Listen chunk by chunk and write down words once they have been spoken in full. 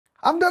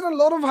I've done a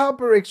lot of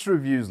HyperX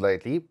reviews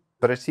lately,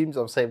 but it seems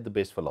I've saved the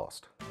best for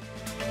last.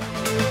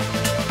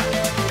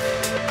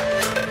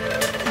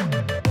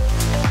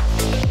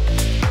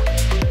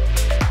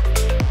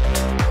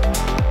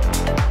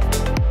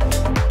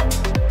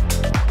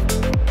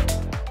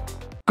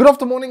 Good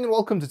afternoon and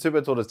welcome to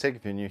Turbo Tortoise Tech.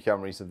 If you're new here, I'm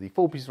Reese of the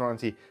 4-piece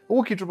variety, a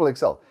Wooks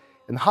XXL.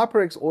 And the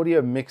HyperX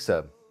audio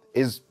mixer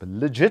is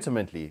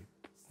legitimately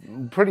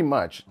pretty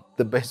much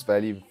the best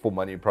value for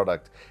money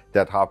product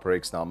that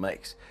HyperX now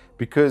makes,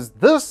 because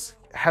this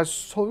has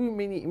so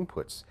many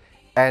inputs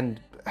and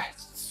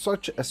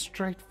such a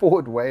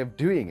straightforward way of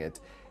doing it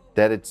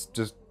that it's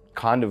just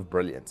kind of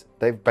brilliant.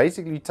 They've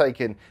basically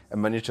taken a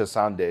miniature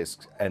sound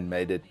desk and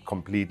made it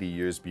completely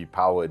USB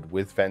powered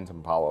with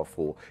phantom power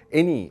for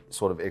any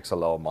sort of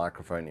XLR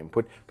microphone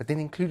input, but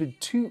then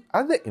included two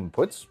other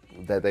inputs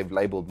that they've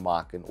labeled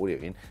mic and audio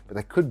in, but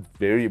they could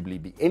variably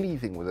be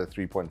anything with a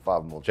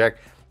 3.5mm jack,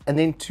 and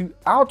then two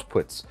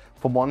outputs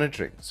for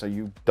monitoring. So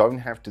you don't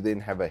have to then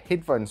have a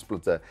headphone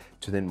splitter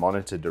to then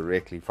monitor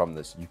directly from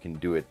this. You can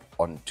do it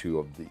on two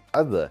of the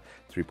other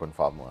 3.5mm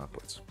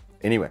outputs.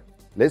 Anyway,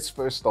 let's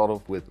first start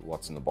off with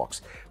what's in the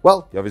box.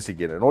 Well, you obviously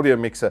get an audio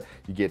mixer,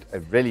 you get a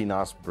really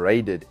nice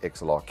braided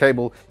XLR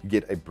cable, you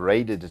get a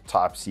braided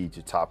Type-C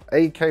to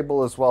Type-A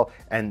cable as well,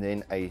 and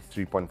then a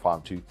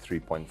 3.5 to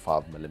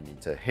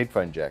 3.5mm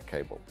headphone jack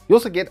cable. You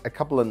also get a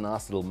couple of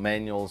nice little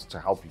manuals to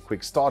help you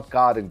quick start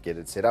guide and get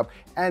it set up,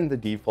 and the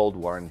default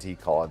warranty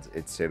cards,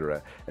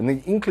 etc. And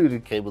the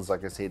included cables,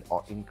 like I said,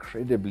 are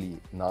incredibly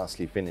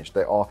nicely finished.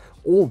 They are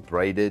all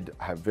braided,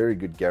 have very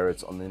good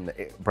garrets on them.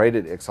 The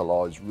braided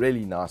XLR is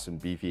really nice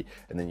and beefy,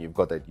 and then you've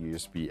got that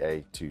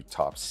USB-A to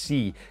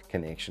Type-C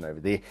connection over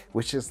there,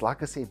 which is,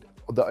 like I said,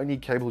 the only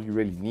cable you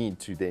really need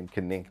to then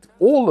connect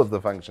all of the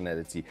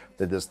functionality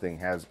that this thing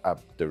has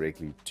up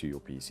directly to your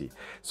PC.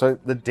 So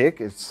the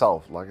deck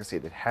itself, like I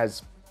said, it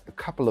has a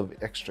couple of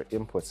extra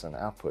inputs and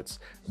outputs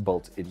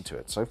built into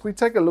it. So if we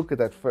take a look at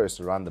that first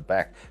around the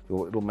back,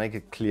 it'll make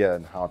it clear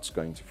on how it's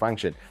going to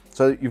function.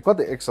 So you've got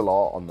the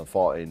XLR on the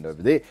far end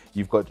over there.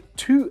 You've got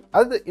two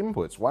other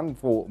inputs, one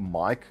for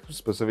mic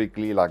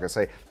specifically, like I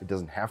say, it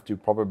doesn't have to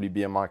probably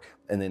be a mic,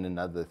 and then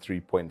another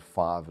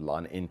 3.5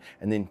 line in,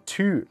 and then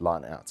two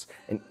line outs.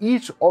 And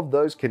each of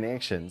those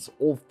connections,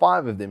 all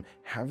five of them,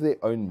 have their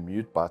own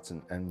mute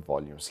button and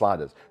volume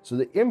sliders. So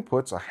the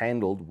inputs are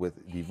handled with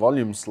the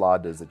volume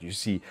sliders that you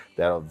see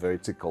that are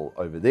vertical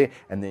over there,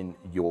 and then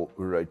your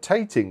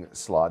rotating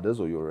sliders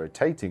or your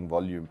rotating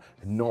volume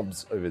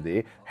knobs over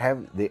there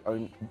have their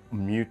own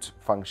mute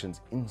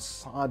functions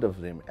inside of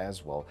them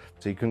as well.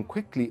 So you can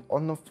quickly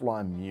on the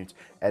fly mute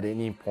at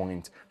any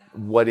point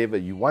whatever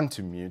you want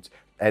to mute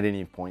at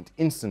any point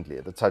instantly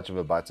at the touch of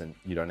a button.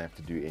 You don't have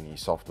to do any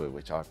software,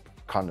 which I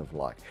kind of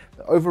like.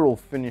 The overall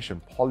finish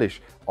and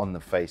polish on the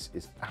face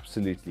is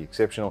absolutely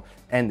exceptional,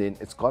 and then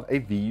it's got a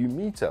VU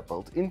meter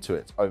built into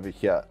it over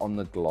here on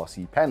the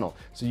glossy panel,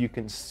 so you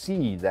can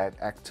see that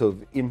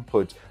active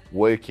input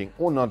working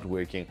or not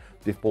working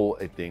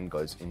before it then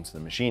goes into the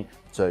machine.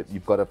 So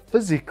you've got a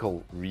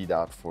physical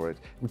readout for it,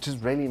 which is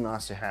really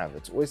nice to have.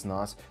 It's always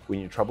nice when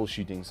you're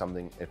troubleshooting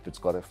something, if it's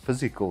got a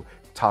physical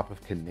type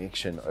of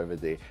connection over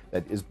there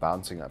that is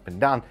bouncing up and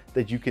down,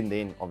 that you can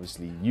then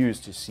obviously use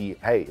to see,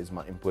 hey, is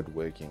my input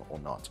working or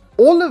not?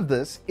 All of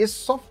this is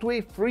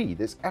software free.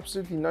 There's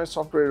absolutely no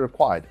software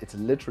required. It's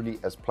literally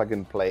as plug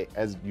and play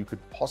as you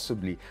could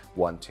possibly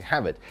want to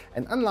have it.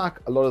 And unlike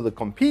a lot of the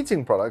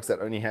competing products that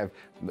only have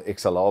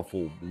XLR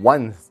for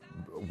one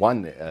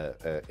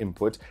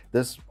input,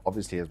 this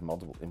obviously has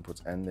multiple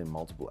inputs and then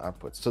multiple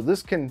outputs. So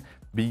this can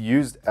be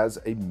used as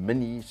a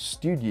mini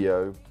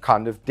studio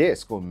kind of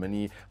desk or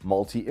mini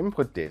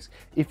multi-input desk.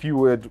 If you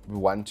would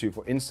want to,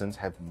 for instance,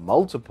 have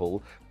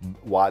multiple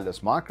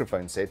wireless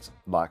microphone sets,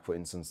 like for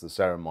instance the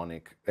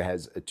Saramonic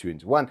has a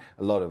 2-in-1,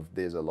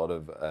 there's a lot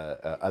of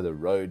other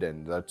Rode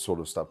and that sort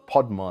of stuff,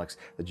 pod mics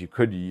that you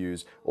could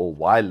use, or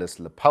wireless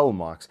lapel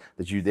mics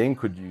that you then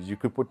could use. You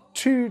could put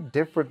two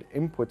different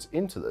inputs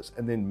into this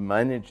and then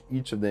manage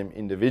each of them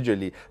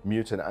individually,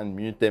 mute and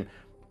unmute them.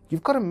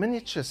 You've got a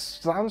miniature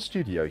sound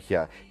studio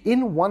here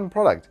in one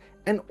product,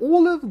 and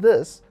all of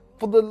this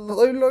for the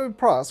low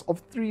price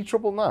of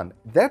 $3,999.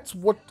 That's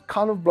what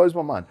kind of blows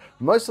my mind.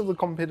 Most of the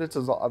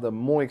competitors are either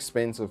more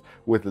expensive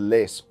with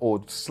less,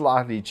 or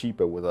slightly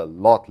cheaper with a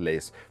lot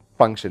less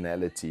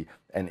functionality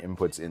and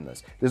inputs in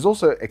this. There's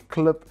also a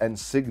clip and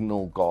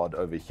signal guard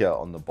over here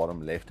on the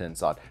bottom left hand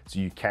side, so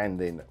you can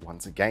then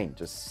once again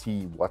just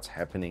see what's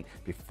happening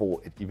before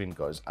it even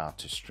goes out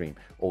to stream,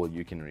 or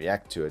you can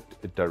react to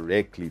it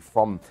directly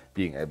from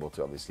being able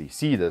to obviously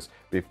see this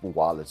before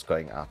while it's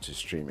going out to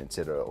stream,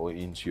 etc., or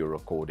into your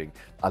recording.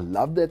 I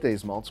love that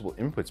there's multiple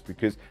inputs,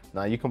 because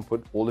now you can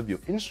put all of your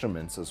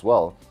instruments as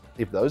well.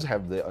 If those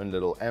have their own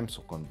little amps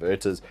or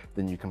converters,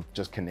 then you can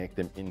just connect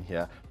them in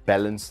here,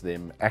 balance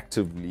them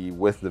actively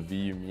with the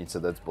VU meter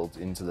that's built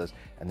into this,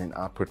 and then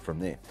output from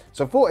there.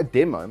 So for a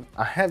demo,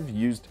 I have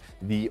used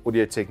the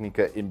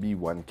Audio-Technica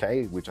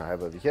MB1K, which I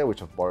have over here,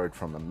 which I've borrowed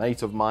from a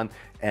mate of mine,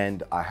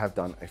 and I have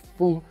done a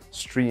full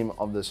stream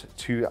of this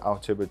to our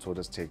Turbo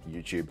Tortoise Tech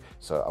YouTube.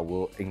 So I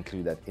will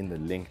include that in the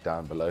link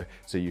down below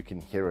so you can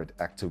hear it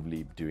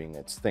actively doing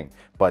its thing.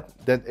 But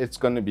that it's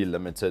going to be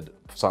limited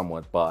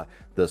somewhat by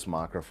this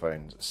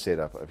microphone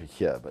setup over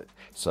here. But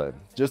so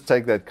just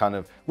take that kind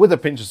of with a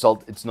pinch of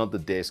salt. It's not the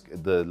desk.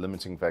 The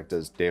limiting factor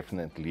is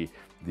definitely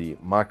the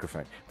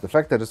microphone. The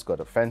fact that it's got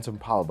a phantom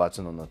power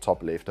button on the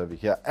top left over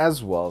here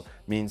as well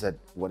means that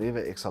whatever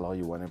XLR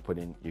you want to put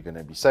in, you're going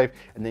to be safe.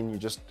 And then you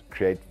just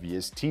create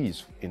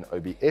VSTs in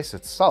OBS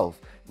itself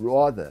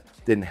rather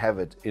than have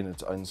it in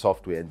its own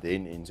software and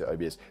then into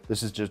OBS.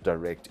 This is just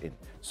direct in.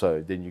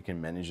 So then you can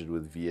manage it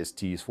with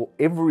VSTs for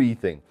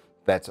everything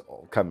that's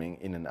coming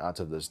in and out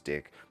of this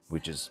deck,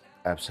 which is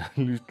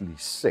absolutely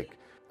sick.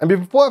 And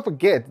before I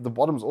forget, the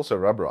bottom's also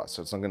rubberized,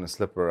 so it's not going to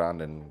slip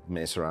around and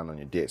mess around on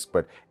your desk.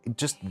 But it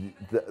just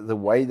the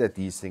way that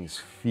these things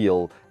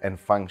feel and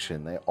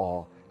function, they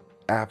are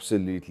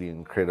absolutely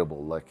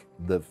incredible. Like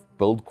the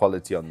build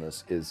quality on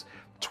this is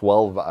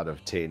 12 out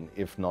of 10,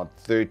 if not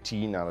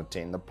 13 out of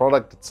 10. The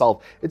product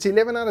itself, it's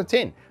 11 out of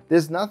 10.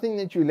 There's nothing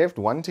that you're left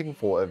wanting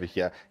for over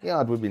here. Yeah,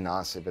 it would be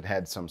nice if it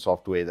had some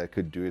software that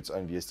could do its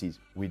own VSTs.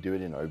 We do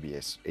it in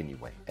OBS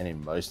anyway, and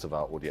in most of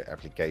our audio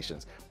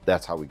applications,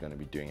 that's how we're going to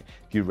be doing it.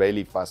 If you're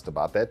really fussed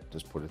about that,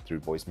 just put it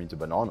through Voice Meter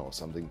Banana or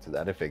something to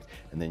that effect,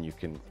 and then you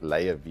can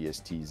layer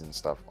VSTs and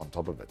stuff on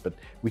top of it. But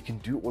we can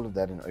do all of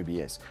that in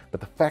OBS. But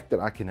the fact that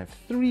I can have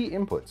 3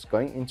 inputs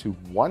going into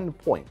 1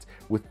 point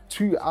with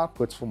 2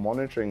 outputs for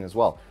monitoring as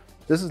well.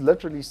 This is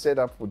literally set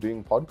up for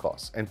doing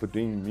podcasts and for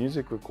doing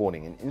music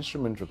recording and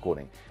instrument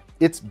recording.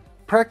 It's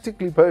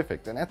practically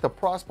perfect, and at the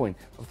price point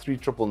of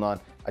 $3,999,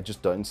 I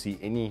just don't see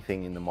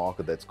anything in the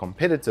market that's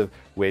competitive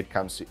where it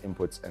comes to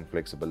inputs and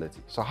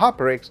flexibility. So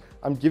HyperX,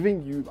 I'm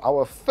giving you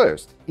our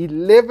first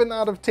 11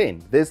 out of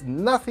 10. There's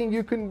nothing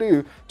you can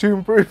do to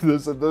improve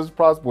this at this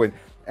price point.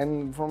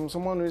 And from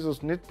someone who's as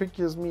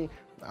nitpicky as me,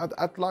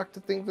 I'd like to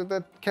think that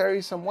that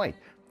carries some weight.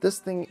 This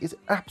thing is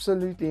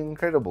absolutely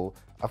incredible.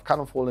 I've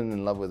kind of fallen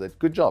in love with it.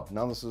 Good job.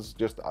 Now this is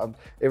just,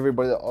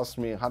 everybody that asks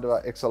me, how do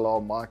I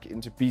XLR mic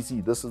into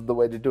PC? This is the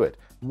way to do it.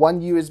 1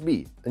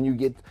 USB, and you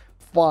get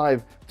 3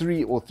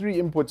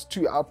 inputs,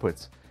 2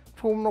 outputs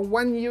from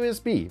 1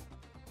 USB.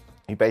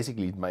 He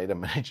basically made a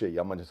miniature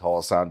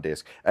Yamaha sound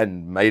desk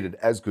and made it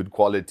as good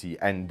quality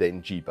and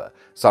then cheaper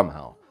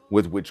somehow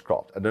with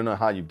witchcraft. I don't know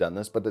how you've done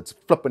this, but it's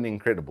flipping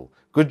incredible.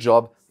 Good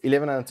job.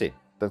 11 out of 10.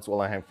 That's all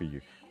I have for you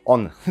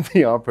on the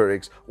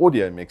HyperX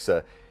audio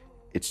mixer.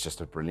 It's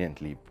just a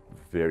brilliantly,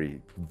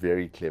 very,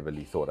 very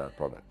cleverly thought out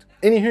product.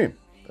 Anywho,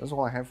 that's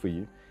all I have for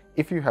you.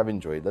 If you have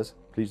enjoyed this,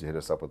 please hit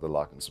us up with a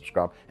like and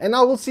subscribe, and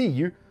I will see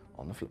you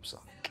on the flip side.